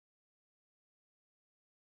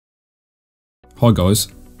Hi guys,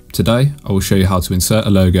 today I will show you how to insert a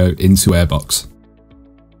logo into Airbox.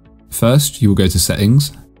 First you will go to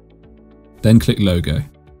Settings, then click Logo.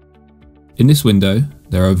 In this window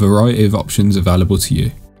there are a variety of options available to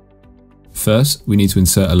you. First we need to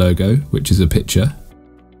insert a logo, which is a picture.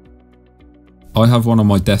 I have one on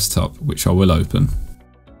my desktop which I will open.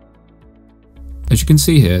 As you can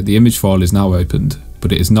see here, the image file is now opened,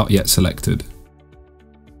 but it is not yet selected.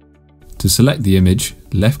 To select the image,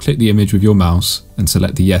 left click the image with your mouse and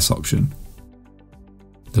select the Yes option.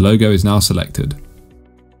 The logo is now selected.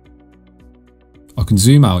 I can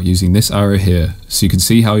zoom out using this arrow here so you can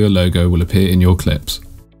see how your logo will appear in your clips.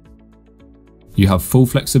 You have full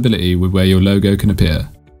flexibility with where your logo can appear,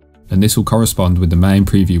 and this will correspond with the main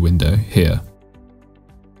preview window here.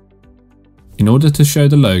 In order to show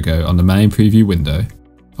the logo on the main preview window,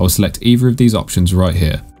 I will select either of these options right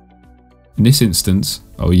here. In this instance,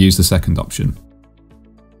 I will use the second option.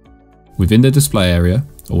 Within the display area,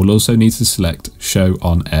 I will also need to select Show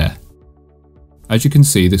on Air. As you can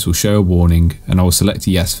see, this will show a warning and I will select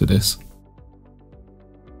Yes for this.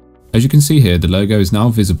 As you can see here, the logo is now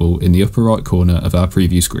visible in the upper right corner of our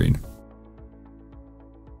preview screen.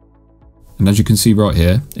 And as you can see right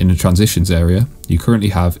here, in the transitions area, you currently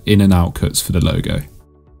have in and out cuts for the logo.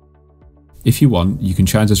 If you want, you can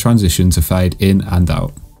change the transition to fade in and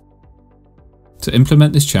out. To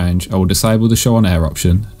implement this change, I will disable the Show on Air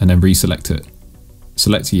option and then reselect it.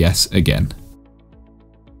 Select Yes again.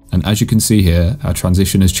 And as you can see here, our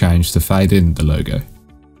transition has changed to fade in the logo.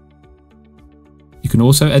 You can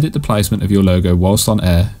also edit the placement of your logo whilst on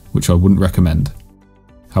air, which I wouldn't recommend.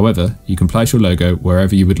 However, you can place your logo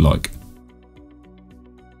wherever you would like.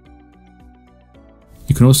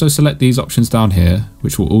 You can also select these options down here,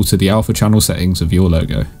 which will alter the alpha channel settings of your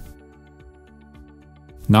logo.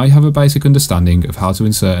 Now you have a basic understanding of how to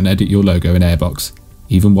insert and edit your logo in Airbox,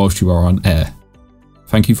 even whilst you are on air.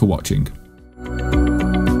 Thank you for watching.